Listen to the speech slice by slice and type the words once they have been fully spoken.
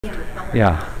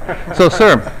Yeah. So,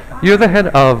 sir, you're the head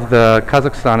of the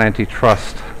Kazakhstan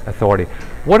Antitrust Authority.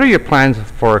 What are your plans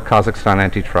for Kazakhstan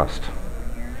Antitrust?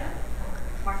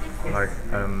 Like,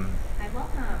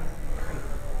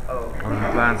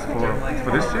 plans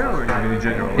for this year or in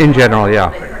general? In general,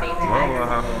 yeah. Well,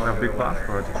 we have big plans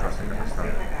for antitrust in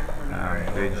Kazakhstan.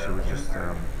 The agency was just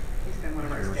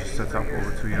set up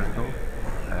over 2 years ago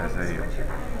as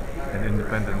an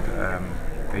independent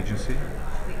agency.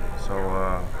 So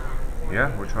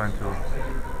yeah, we're trying to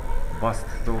bust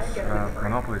those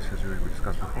monopolies as we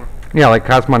discussed before. Yeah, like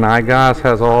Kazmunaygas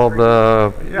has all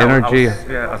the energy.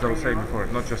 As I was saying before,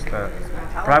 not just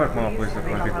private monopolies that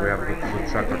I think we have a good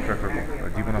track record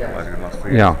of demonopolizing in the last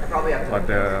 3 years. Yeah. But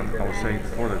I was saying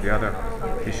before that the other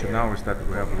issue now is that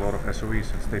we have a lot of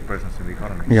SOEs and state presence in the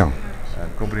economy. Yeah.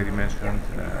 Company you mentioned,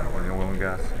 on the oil and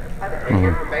gas,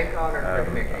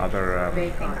 other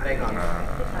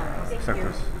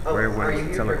sectors,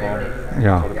 railways, telecom.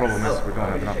 Yeah. So the problem is we don't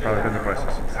have enough private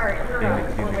enterprises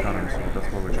in the economy, so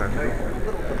that's what we're trying to do.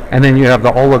 And then you have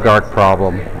the oligarch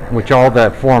problem, which all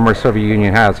the former Soviet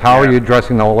Union has. How are you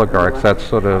addressing the oligarchs? That's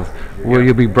sort of, will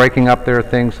you be breaking up their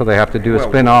things so they have to do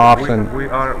spin-offs? We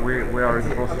are in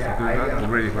the process of doing that.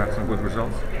 Already we have some good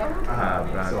results.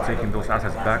 Taking those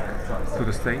assets back to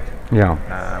the state,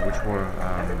 which were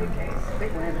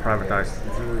privatized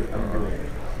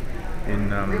in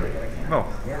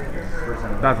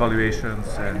bad valuations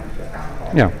and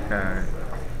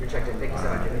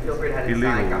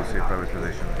illegal, we'll say,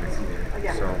 privatization.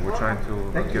 So we're trying to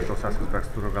get those assets back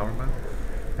to the government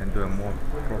and do a more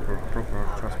proper,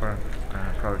 transparent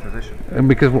privatization. And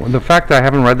because the fact that I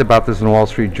haven't read about this in the Wall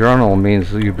Street Journal means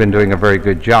that you've been doing a very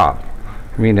good job.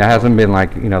 I mean, it hasn't been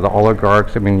like, the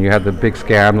oligarchs. I mean, you had the big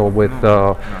scandal with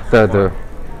so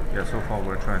far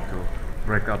we're trying to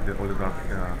break up the oligarch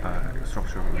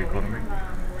structure of the economy,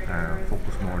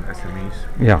 focus more on SMEs.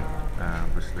 Yeah.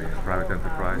 Obviously, private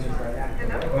enterprise,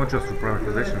 not just through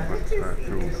privatization, but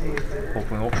through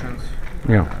open auctions.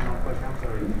 Yeah.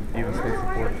 Even state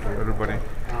support for everybody.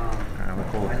 We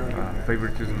call it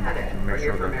favoritism to make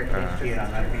sure that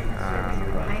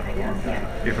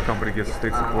if a company gets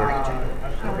state support,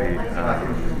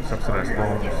 the subsidized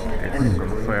loans, it's sort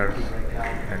of fair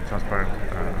and transparent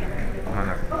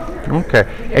manner. Okay.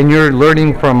 And you're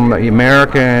learning from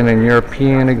American and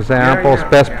European examples,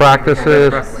 best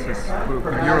practices? Best practices.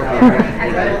 Europe,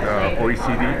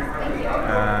 OECD,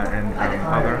 and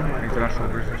other international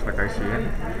organizations like ICN.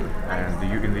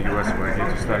 And in the US, we're here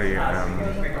to study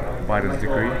Biden's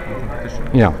decree on competition,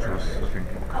 which was, I think,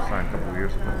 signed a couple of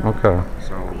years ago. Okay.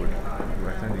 So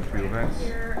we're attending 3 events,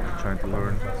 trying to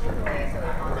learn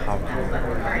how to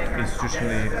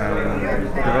institutionally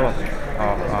develop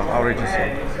our agency.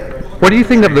 What do you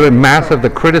think of the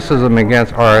criticism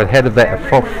against our head of the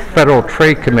Federal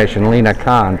Trade Commission, Lena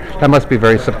Khan? That must be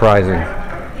very surprising.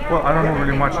 Well, I don't know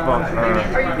really much about her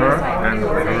and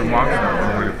her remarks. I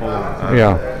don't really follow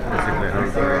basically her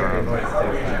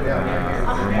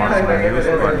remarks in the news,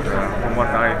 but from what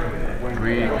I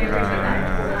read in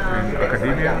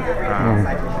academia and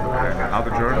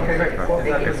other journals,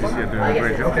 SEC are doing a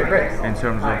great job in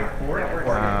terms of,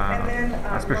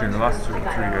 especially in the last 2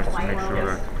 years, to make sure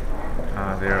that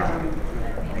they're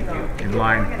in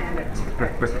line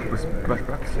with best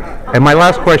practices. And my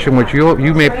last question, which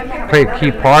you may play a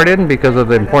key part in because of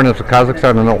the importance of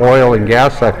Kazakhstan in the oil and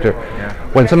gas sector,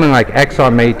 when something like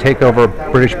Exxon may take over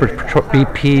British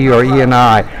BP or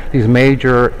ENI, these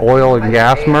major oil and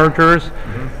gas mergers,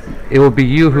 it will be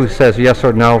you who says yes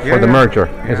or no for the merger.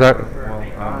 Is that?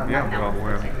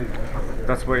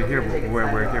 That's why we're here.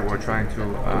 We're trying to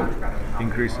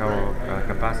increase our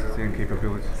capacity and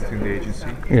capabilities within the agency.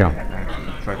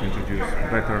 Try to introduce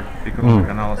better economic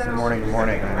analysis.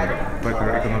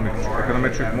 Better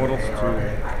econometric models to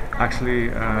actually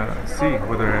see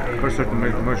whether a certain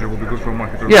merger will be good for a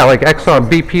market. Yeah, like Exxon,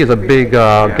 BP is a big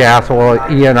gas oil.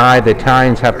 ENI, the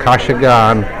Italians have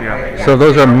Kashagan. So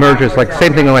those are mergers. Like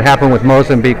same thing that would happen with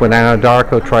Mozambique when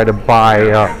Anadarko tried to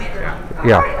buy.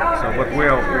 But we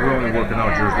only work in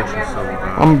our jurisdiction, so.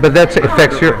 But that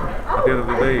affects your. At the end of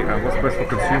the day, what's best for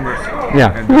consumers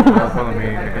and the economy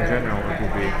in general, it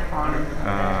will be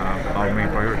our main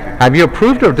priority. Have you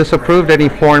approved or disapproved any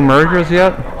foreign mergers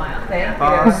yet?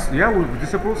 We've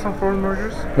disapproved some foreign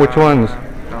mergers. Which ones?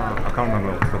 I can't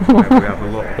remember. We have a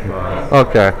lot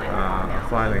of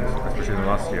filings, especially in the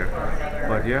last year.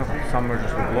 But some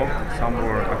mergers were blocked, some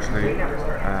were actually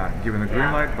given a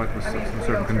green light, but with some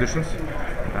certain conditions.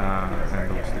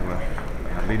 And obviously with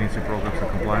leniency programs and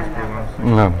compliance programs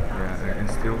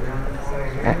instilled.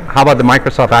 How about the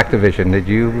Microsoft Activision? Did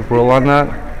you rule on that?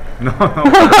 No,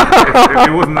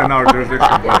 it wasn't in our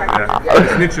jurisdiction, but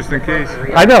it's an interesting case.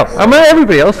 I know. I mean,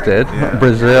 everybody else did. Yeah.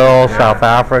 Brazil, South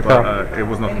Africa. But, it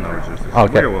was not in our jurisdiction.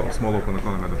 Okay. We're a small open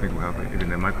economy. I don't think we have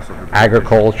even a Microsoft.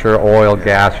 Agriculture, oil,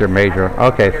 gas, your major.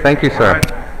 Okay, thank you, sir.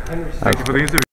 Thank you for the interview.